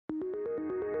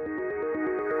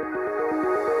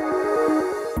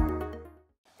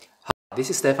This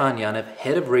is Stefan Ianev,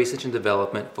 Head of Research and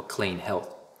Development for Clean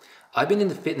Health. I've been in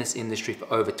the fitness industry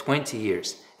for over 20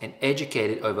 years and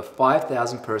educated over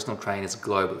 5,000 personal trainers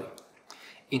globally.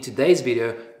 In today's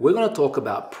video, we're going to talk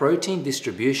about protein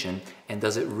distribution and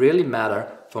does it really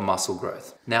matter for muscle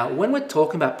growth. Now, when we're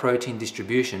talking about protein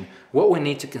distribution, what we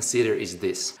need to consider is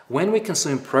this. When we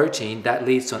consume protein, that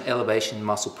leads to an elevation in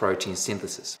muscle protein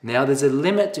synthesis. Now, there's a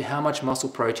limit to how much muscle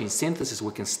protein synthesis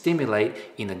we can stimulate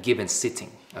in a given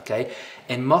sitting, okay?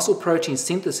 And muscle protein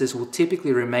synthesis will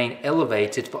typically remain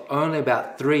elevated for only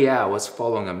about 3 hours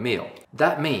following a meal.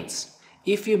 That means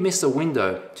if you miss a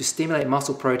window to stimulate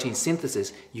muscle protein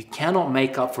synthesis, you cannot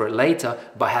make up for it later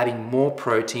by having more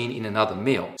protein in another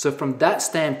meal. So from that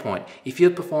standpoint, if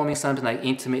you're performing something like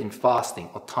intermittent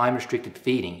fasting or time-restricted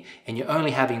feeding, and you're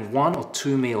only having 1 or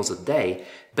 2 meals a day,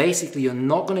 basically you're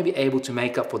not going to be able to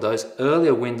make up for those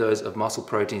earlier windows of muscle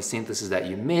protein synthesis that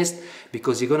you missed,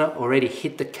 because you're going to already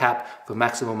hit the cap for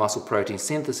maximum muscle protein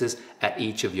synthesis at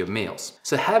each of your meals.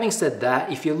 So having said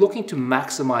that, if you're looking to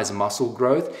maximize muscle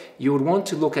growth, you would want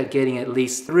to look at getting at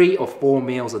least 3 or 4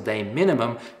 meals a day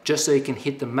minimum, just so you can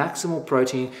hit the maximal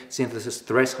protein synthesis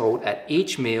threshold at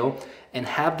each meal and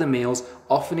have the meals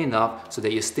often enough so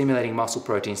that you're stimulating muscle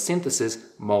protein synthesis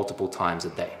multiple times a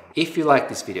day. If you like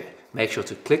this video, make sure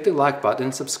to click the like button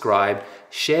and subscribe,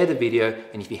 share the video,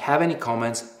 and if you have any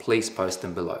comments, please post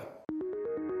them below.